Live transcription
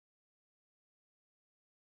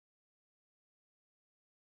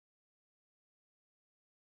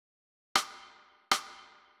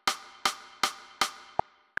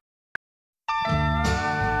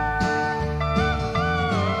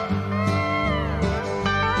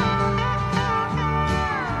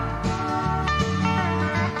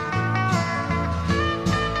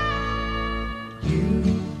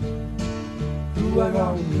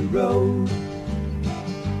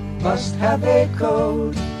must have a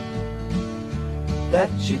code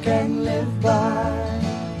that you can live by,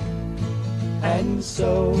 and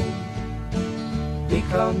so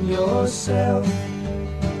become yourself,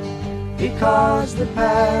 because the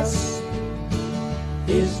past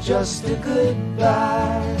is just a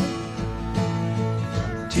goodbye.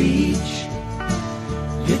 Teach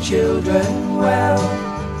your children well,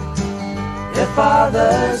 their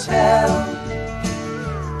father's hell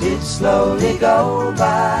did slowly go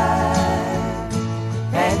by,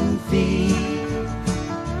 and feed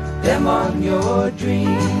them on your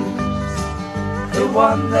dreams, the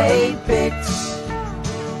one they picked,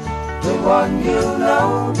 the one you'll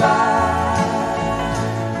know by.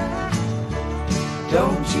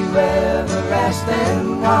 Don't you ever ask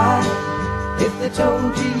them why, if they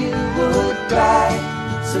told you you would cry.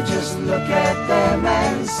 So just look at them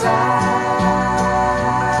and sigh,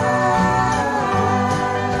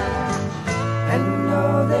 and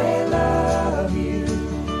know they love you.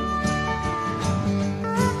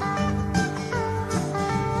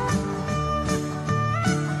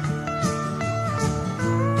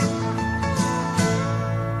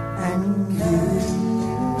 And you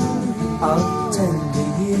of tender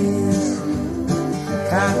years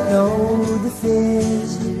can't know the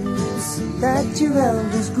fears that your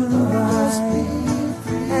elders grew by,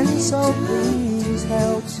 and so please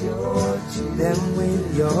help them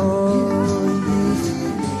with your youth.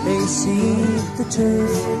 They seek the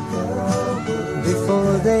truth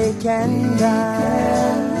before they can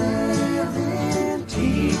die.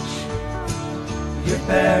 Teach your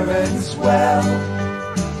parents well,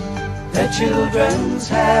 their children's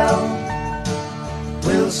hell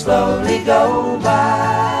will slowly go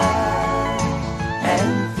by,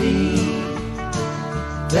 and feed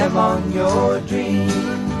them on your dreams,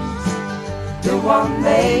 the one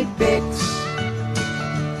they picked,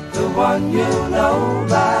 the one you know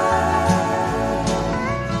by.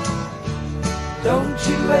 Don't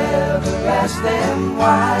you ever ask them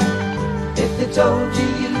why, if they told you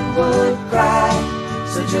you would cry.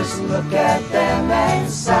 So just look at them and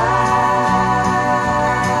sigh.